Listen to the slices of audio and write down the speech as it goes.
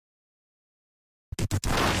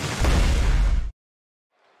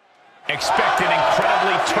Expect an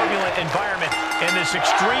incredibly turbulent environment in this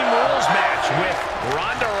Extreme Rules match with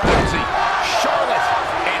Ronda Rousey, Charlotte,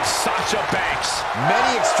 and Sasha Banks.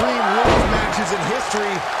 Many Extreme Rules matches in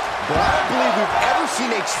history, but I don't believe we've ever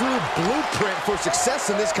seen a true blueprint for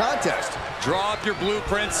success in this contest. Draw up your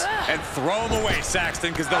blueprints and throw them away,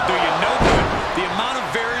 Saxton, because they'll do you no good. The amount of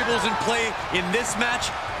variables in play in this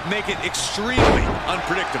match make it extremely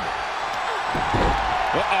unpredictable.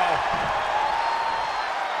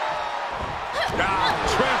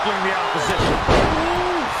 Trampling the opposition.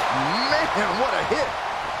 Ooh, man, what a hit.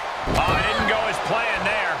 Oh, it didn't go as planned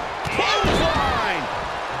there. Clothesline.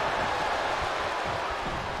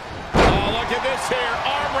 Oh, look at this here.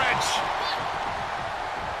 Arm wrench.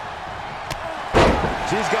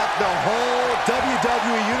 She's got the whole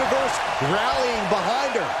WWE Universe rallying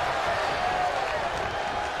behind her.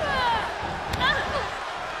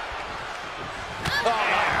 Oh,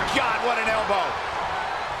 my God, what an elbow.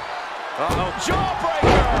 Uh-oh.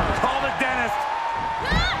 Jawbreaker! Call the dentist.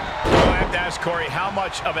 I have to ask Corey, how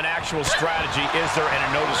much of an actual strategy is there in a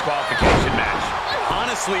no disqualification match?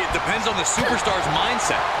 Honestly, it depends on the superstar's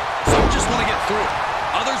mindset. Some just want to get through it.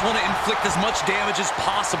 Others want to inflict as much damage as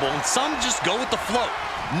possible, and some just go with the flow.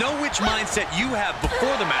 Know which mindset you have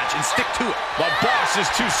before the match and stick to it. The boss is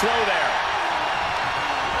too slow there.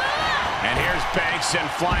 And here's Banks and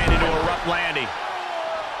flying into a rough landing.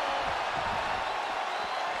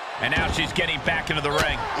 And now she's getting back into the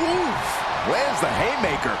ring. Oof, where's the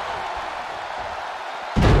haymaker?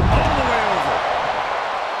 All the way over.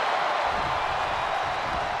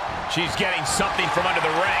 She's getting something from under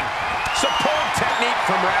the ring. Superb technique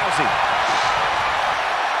from Rousey.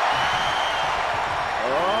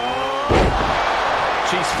 Oh.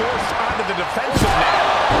 She's forced onto the defensive now.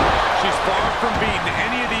 She's far from beating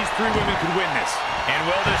any of these three women could win this. And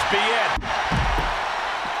will this be it?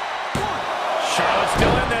 Charlotte's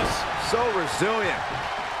still in this. So resilient.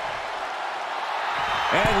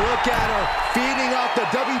 And look at her feeding off the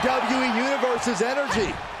WWE Universe's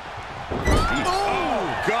energy. Oh,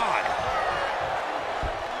 God.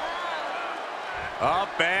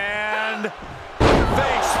 Up and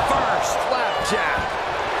face first. Flapjack.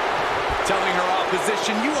 Telling her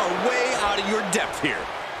opposition, you are way out of your depth here.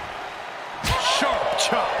 Sharp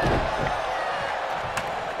chop.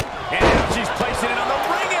 And now she's placing it on the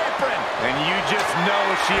ring apron. And you just know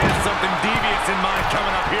she has something devious in mind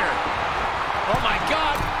coming up here. Oh, my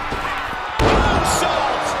God.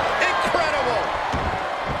 Moonsault. Incredible.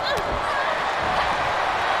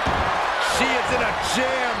 She is in a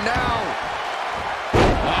jam now.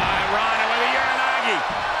 Ronda with a Uranagi.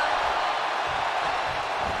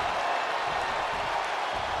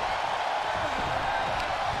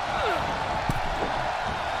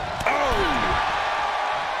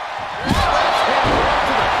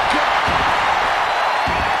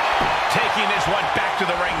 Taking this one back to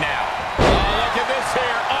the ring now. Oh, look at this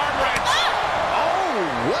here. Arm wrench.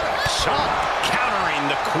 Oh, what a shot. Countering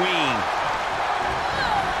the Queen.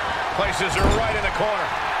 Places her right in the corner.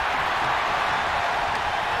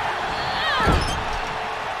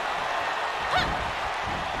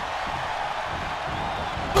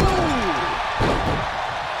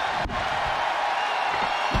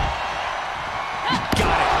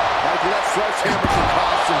 Sledgehammer can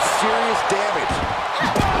cause some serious damage.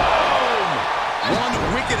 Boom! One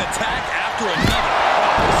wicked attack after another.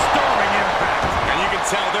 Disturbing impact. And you can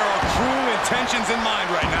tell there are true intentions in mind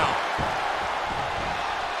right now.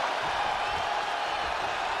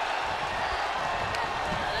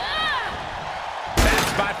 Bad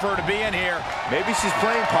spot for her to be in here. Maybe she's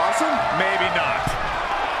playing possum? Maybe not.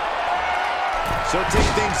 So take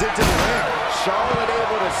things into the ring. Charlotte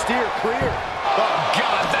able to steer clear. Oh,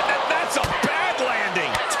 God, that's a bad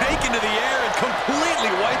landing. Taken to the air and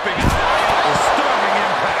completely wiping out. Disturbing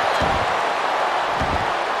impact.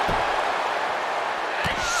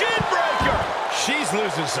 Shinbreaker. She's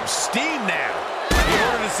losing some steam now. In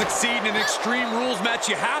order to succeed in an Extreme Rules match,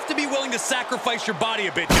 you have to be willing to sacrifice your body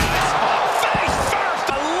a bit, guys. Oh, face first,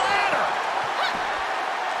 a ladder.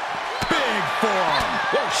 Big forearm.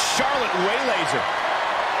 Whoa, Charlotte waylays her.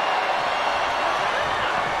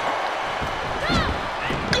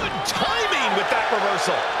 With that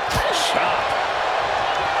reversal. Chop.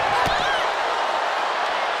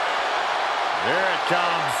 Here it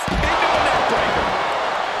comes. Into a neck breaker.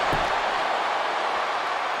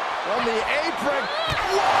 From the apron.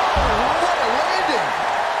 Whoa, what a landing.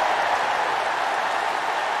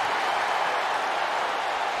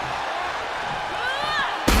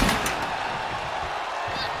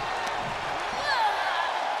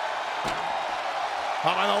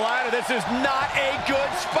 Up on the ladder, this is not a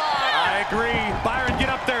good spot. I agree. Byron, get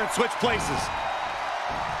up there and switch places.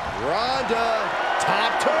 Ronda,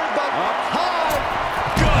 top turnbuckle, up high.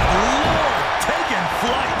 Good Lord, taking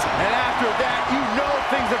flight. And after that, you know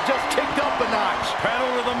things have just kicked up a notch. Pedal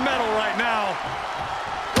to the metal right now.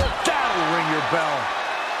 That'll ring your bell.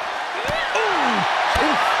 Ooh,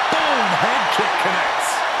 ooh, boom, head kick connects.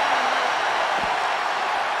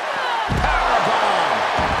 Powerbomb.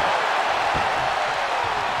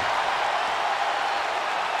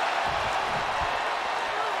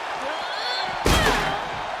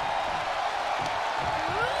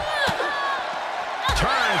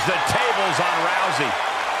 Turns the tables on Rousey.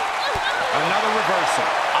 Another reversal.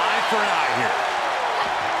 Eye for an eye here.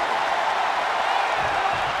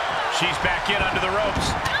 She's back in under the ropes.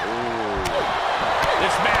 Ooh.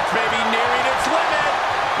 This match may be nearing its limit.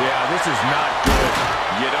 Yeah, this is not good.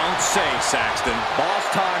 You don't say, Saxton. Boss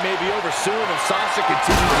time may be over soon if Sasha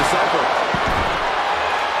continues to suffer.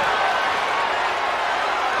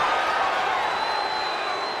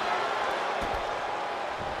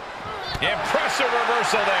 Impressive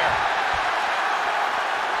reversal there.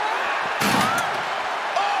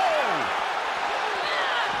 Oh!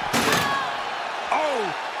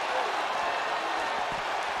 Oh!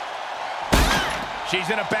 She's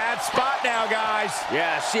in a bad spot now, guys.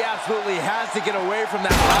 Yeah, she absolutely has to get away from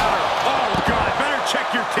that ladder. Oh, God, better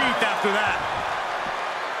check your teeth after that.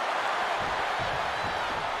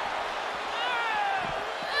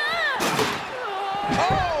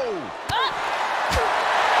 Oh!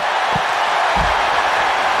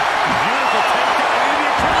 Beautiful takedown into the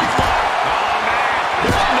Achilles lock. Oh, man.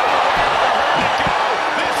 There's nowhere for her to go.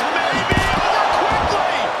 This may be over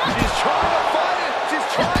quickly. She's trying to fight it. She's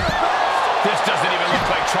trying to best. This doesn't even look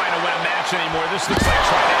like trying to win a match anymore. This looks like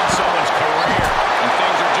trying to end someone's career. And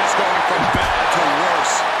things are just going from bad to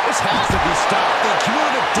worse. This has to be stopped. The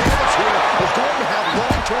cumulative damage here is going to have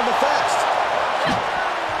long-term effects.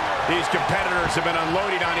 These competitors have been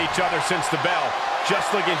unloading on each other since the bell, just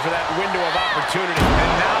looking for that window of opportunity.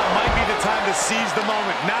 And now might be the time to seize the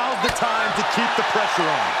moment. Now's the time to keep the pressure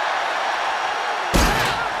on.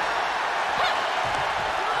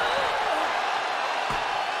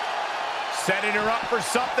 Setting her up for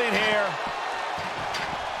something here.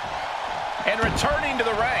 And returning to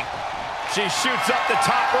the ring. She shoots up the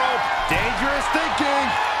top rope. Dangerous thinking.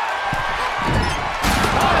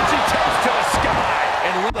 Oh, and she takes to the sky.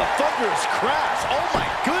 And with a thunderous crash. Oh, my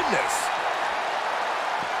goodness.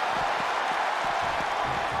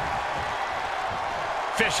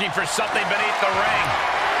 Fishing for something beneath the ring.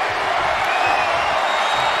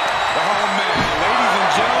 Oh, man. Ladies and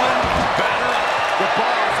gentlemen, batter up. The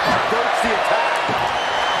boss averts the attack.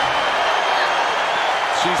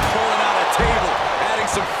 She's pulling out a table, adding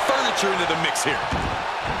some furniture into the mix here.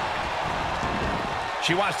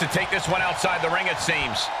 She wants to take this one outside the ring, it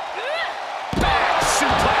seems. Back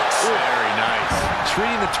suplex. Very nice.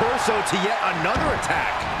 Treating the torso to yet another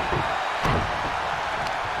attack.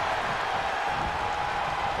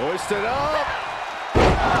 Hoisted up.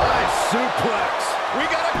 Nice suplex. We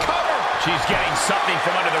got a cover. She's getting something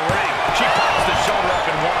from under the ring. She pops the shoulder up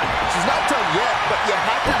in one. She's not done yet, but you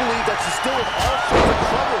have to believe that she's still in all sorts of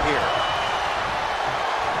trouble here.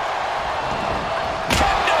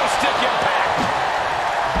 Kendo stick impact.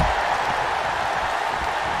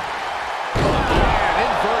 Man,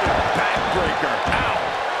 inverted backbreaker. Ow.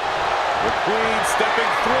 The Queen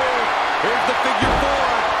stepping through. Here's the figure four.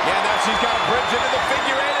 Yeah, now she's got a bridge into the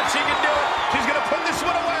figure eight, and she can do it. She's going to put this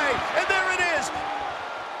one away, and there it is.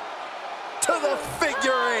 To the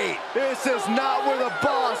figure eight. This is not where the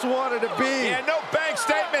boss wanted to be. Yeah, no bank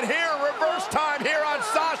statement here. Reverse time here on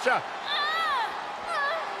Sasha.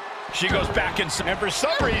 She goes back and for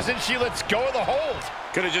some reason, she lets go of the hold.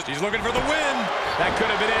 Could have just, he's looking for the win. That could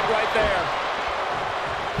have been it right there.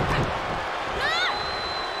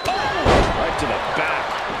 Oh, right to the back.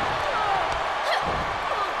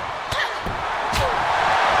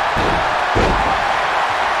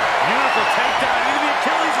 Beautiful takedown into the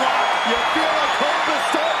Achilles lock. You feel like hope is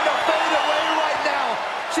starting to fade away right now.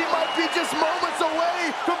 She might be just moments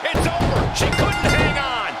away from... It's over. She couldn't hang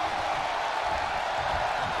on.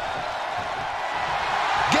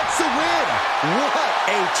 Gets the win. What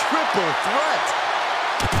a triple threat.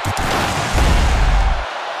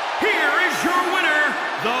 Here is your winner,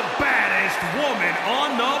 the baddest woman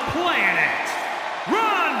on the planet,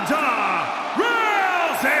 Ronda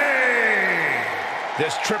Rousey!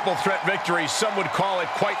 This triple threat victory, some would call it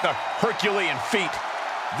quite the Herculean feat.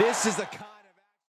 This is a...